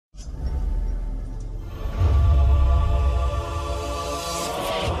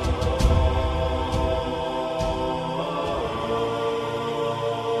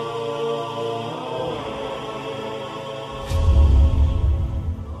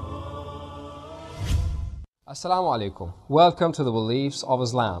Assalamu alaikum. Welcome to the Beliefs of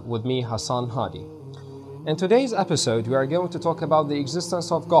Islam with me, Hassan Hadi. In today's episode, we are going to talk about the existence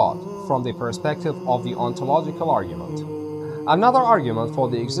of God from the perspective of the ontological argument. Another argument for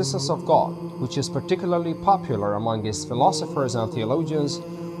the existence of God, which is particularly popular among its philosophers and theologians,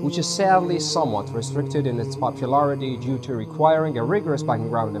 which is sadly somewhat restricted in its popularity due to requiring a rigorous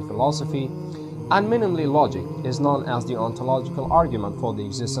background in philosophy and minimally logic, is known as the ontological argument for the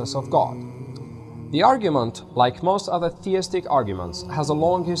existence of God. The argument, like most other theistic arguments, has a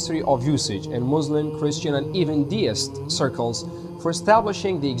long history of usage in Muslim, Christian, and even deist circles for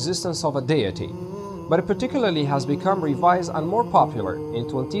establishing the existence of a deity, but it particularly has become revised and more popular in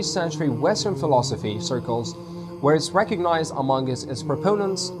 20th century Western philosophy circles, where it's recognized among its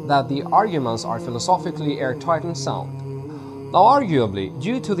proponents that the arguments are philosophically airtight and sound. Now, arguably,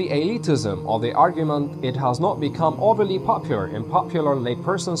 due to the elitism of the argument, it has not become overly popular in popular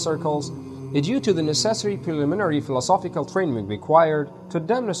layperson circles, due to the necessary preliminary philosophical training required to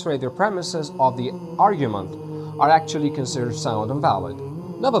demonstrate the premises of the argument are actually considered sound and valid.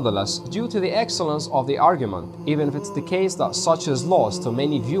 Nevertheless, due to the excellence of the argument, even if it's the case that such is lost to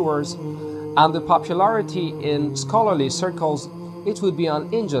many viewers, and the popularity in scholarly circles, it would be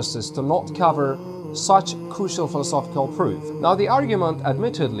an injustice to not cover such crucial philosophical proof. Now, the argument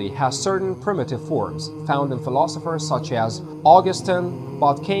admittedly has certain primitive forms found in philosophers such as Augustine,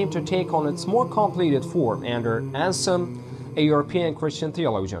 but came to take on its more completed form under Anselm, a European Christian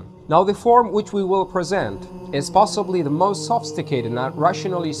theologian. Now, the form which we will present is possibly the most sophisticated and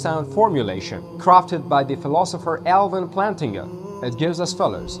rationally sound formulation crafted by the philosopher Alvin Plantinga. It gives as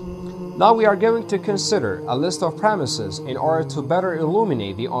follows. Now we are going to consider a list of premises in order to better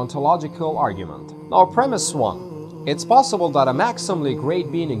illuminate the ontological argument. Now, premise 1. It's possible that a maximally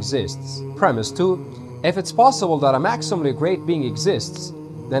great being exists. Premise 2. If it's possible that a maximally great being exists,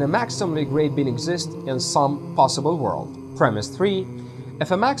 then a maximally great being exists in some possible world. Premise 3.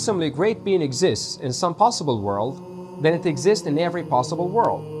 If a maximally great being exists in some possible world, then it exists in every possible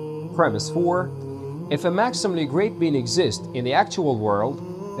world. Premise 4. If a maximally great being exists in the actual world,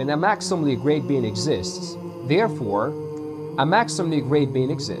 then a maximally great being exists. Therefore, a maximally great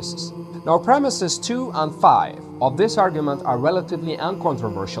being exists. Now, premises 2 and 5 of this argument are relatively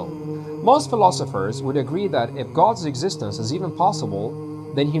uncontroversial. Most philosophers would agree that if God's existence is even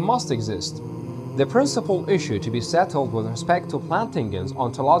possible, then he must exist. The principal issue to be settled with respect to Plantinga's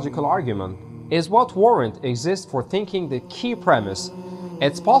ontological argument is what warrant exists for thinking the key premise,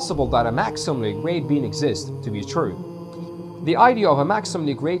 it's possible that a maximally great being exists, to be true. The idea of a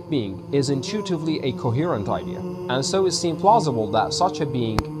maximally great being is intuitively a coherent idea, and so it seems plausible that such a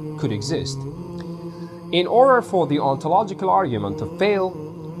being could exist. In order for the ontological argument to fail,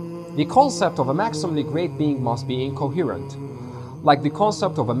 the concept of a maximally great being must be incoherent, like the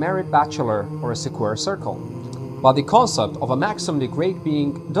concept of a married bachelor or a square circle. But the concept of a maximally great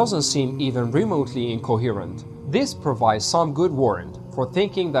being doesn't seem even remotely incoherent. This provides some good warrant for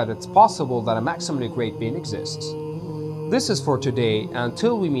thinking that it's possible that a maximally great being exists. This is for today,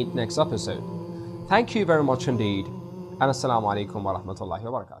 until we meet next episode. Thank you very much indeed, and Assalamu alaikum wa rahmatullahi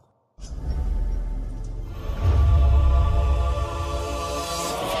wa barakatuh.